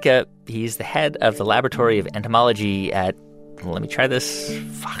 Marcel Dicke, he's the head of the Laboratory of Entomology at,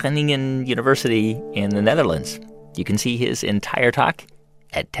 Wageningen University in the Netherlands. You can see his entire talk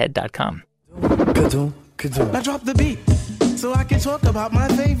at TED.com. Now drop the beat so I can talk about my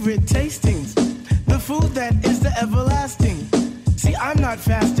favorite tastings. The food that is the everlasting. See, I'm not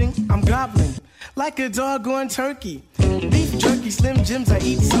fasting, I'm gobbling like a doggone turkey. Beef jerky, Slim Jims I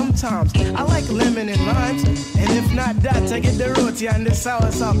eat sometimes. I like lemon and limes, and if not that, I get the roti and the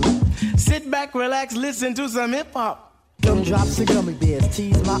sour sauce. Sit back, relax, listen to some hip-hop. Gumdrops and gummy bears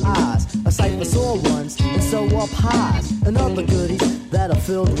tease my eyes. A sight for sore ones, and so are pies and other goodies that are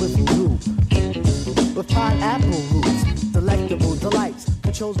filled with goo. With pineapple roots, delectable delights,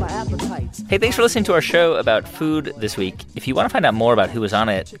 controls my appetites. Hey, thanks for listening to our show about food this week. If you want to find out more about who was on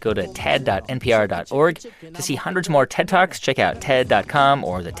it, go to ted.npr.org. To see hundreds more TED Talks, check out TED.com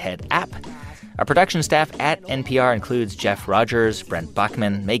or the TED app. Our production staff at NPR includes Jeff Rogers, Brent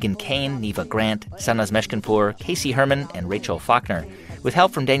Bachman, Megan Kane, Neva Grant, Sanaz Meshkinpour, Casey Herman, and Rachel Faulkner, with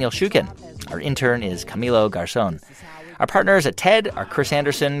help from Daniel Shukin. Our intern is Camilo Garzon. Our partners at TED are Chris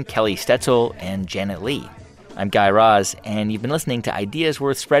Anderson, Kelly Stetzel, and Janet Lee. I'm Guy Raz, and you've been listening to Ideas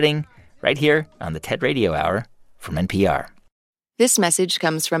Worth Spreading right here on the TED Radio Hour from NPR. This message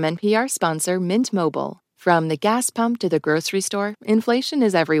comes from NPR sponsor Mint Mobile. From the gas pump to the grocery store, inflation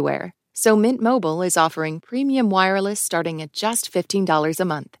is everywhere. So Mint Mobile is offering premium wireless starting at just $15 a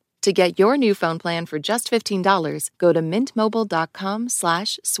month. To get your new phone plan for just $15, go to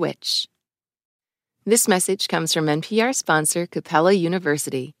mintmobile.com/switch. This message comes from NPR sponsor Capella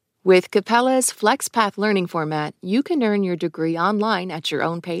University. With Capella's FlexPath learning format, you can earn your degree online at your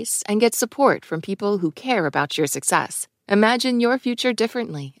own pace and get support from people who care about your success. Imagine your future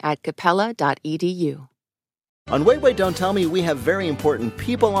differently at capella.edu. On Wait, Wait, Don't Tell Me, we have very important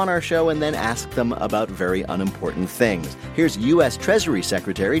people on our show and then ask them about very unimportant things. Here's U.S. Treasury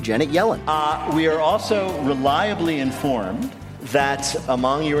Secretary Janet Yellen. We are also reliably informed that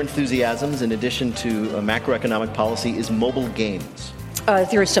among your enthusiasms, in addition to macroeconomic policy, is mobile games.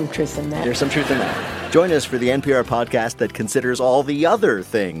 There is some truth in that. There's some truth in that. Join us for the NPR podcast that considers all the other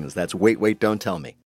things. That's Wait, Wait, Don't Tell Me.